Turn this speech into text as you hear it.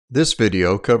This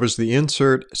video covers the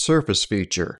Insert Surface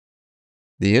feature.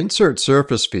 The Insert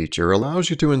Surface feature allows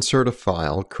you to insert a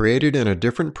file created in a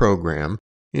different program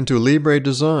into Alibre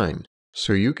Design,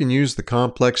 so you can use the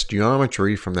complex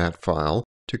geometry from that file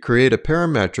to create a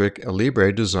parametric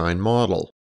Alibre Design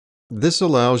model. This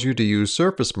allows you to use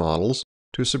surface models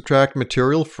to subtract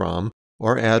material from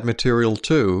or add material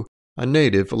to a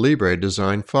native Alibre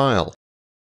Design file.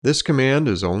 This command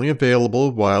is only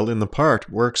available while in the Part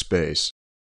workspace.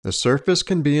 The surface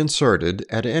can be inserted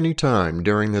at any time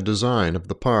during the design of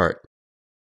the part.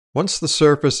 Once the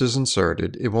surface is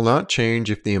inserted, it will not change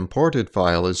if the imported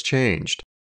file is changed.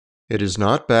 It is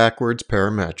not backwards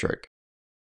parametric.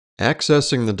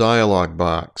 Accessing the dialog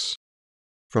box.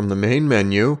 From the main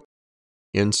menu,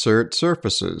 Insert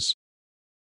Surfaces.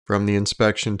 From the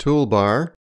Inspection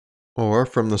toolbar, or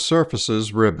from the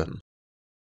Surfaces ribbon.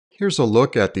 Here's a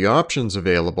look at the options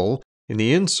available in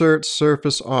the Insert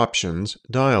Surface Options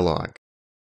dialog.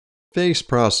 Face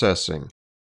processing.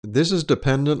 This is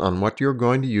dependent on what you're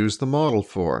going to use the model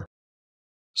for.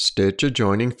 Stitch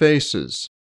adjoining faces.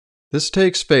 This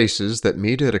takes faces that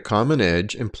meet at a common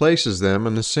edge and places them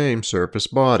on the same surface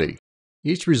body.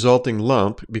 Each resulting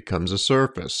lump becomes a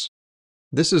surface.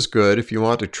 This is good if you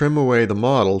want to trim away the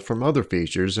model from other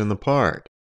features in the part.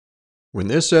 When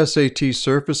this SAT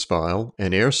surface file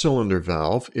and air cylinder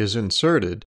valve is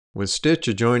inserted, with stitch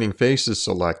adjoining faces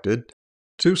selected,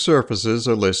 two surfaces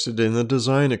are listed in the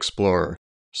Design Explorer,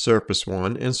 Surface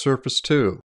 1 and Surface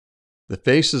 2. The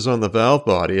faces on the valve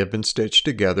body have been stitched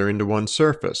together into one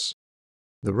surface.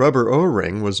 The rubber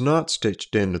O-ring was not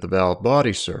stitched into the valve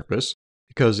body surface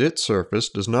because its surface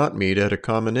does not meet at a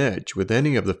common edge with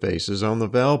any of the faces on the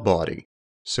valve body,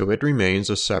 so it remains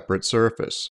a separate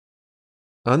surface.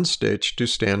 Unstitch to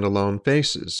standalone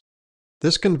faces.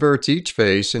 This converts each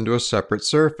face into a separate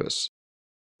surface.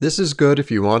 This is good if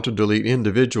you want to delete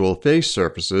individual face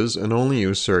surfaces and only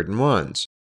use certain ones.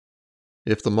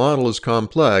 If the model is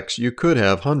complex, you could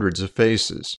have hundreds of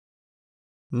faces.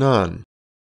 None.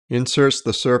 Inserts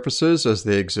the surfaces as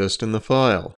they exist in the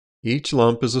file. Each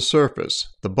lump is a surface.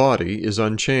 The body is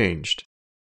unchanged.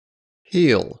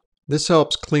 Heal. This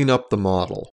helps clean up the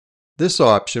model. This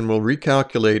option will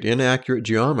recalculate inaccurate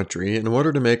geometry in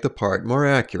order to make the part more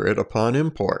accurate upon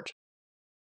import.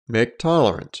 Make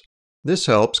tolerant. This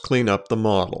helps clean up the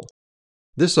model.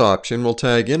 This option will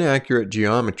tag inaccurate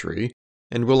geometry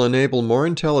and will enable more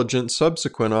intelligent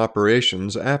subsequent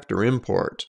operations after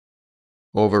import.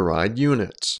 Override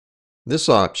units. This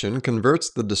option converts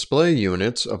the display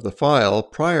units of the file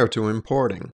prior to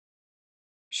importing.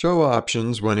 Show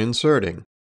options when inserting.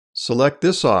 Select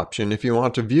this option if you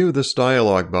want to view this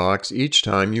dialog box each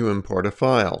time you import a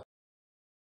file.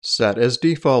 Set as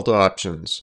default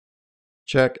options.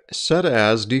 Check Set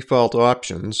as Default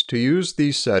Options to use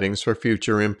these settings for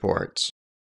future imports.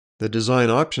 The Design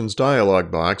Options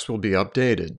dialog box will be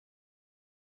updated.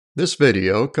 This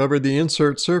video covered the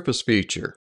Insert Surface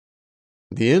feature.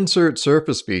 The Insert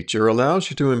Surface feature allows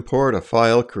you to import a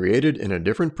file created in a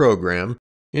different program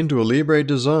into Alibre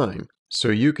Design, so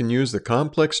you can use the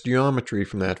complex geometry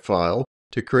from that file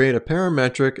to create a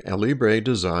parametric Alibre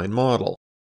Design model.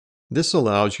 This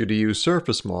allows you to use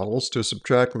surface models to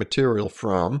subtract material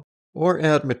from or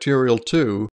add material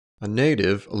to a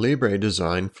native Alibre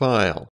Design file.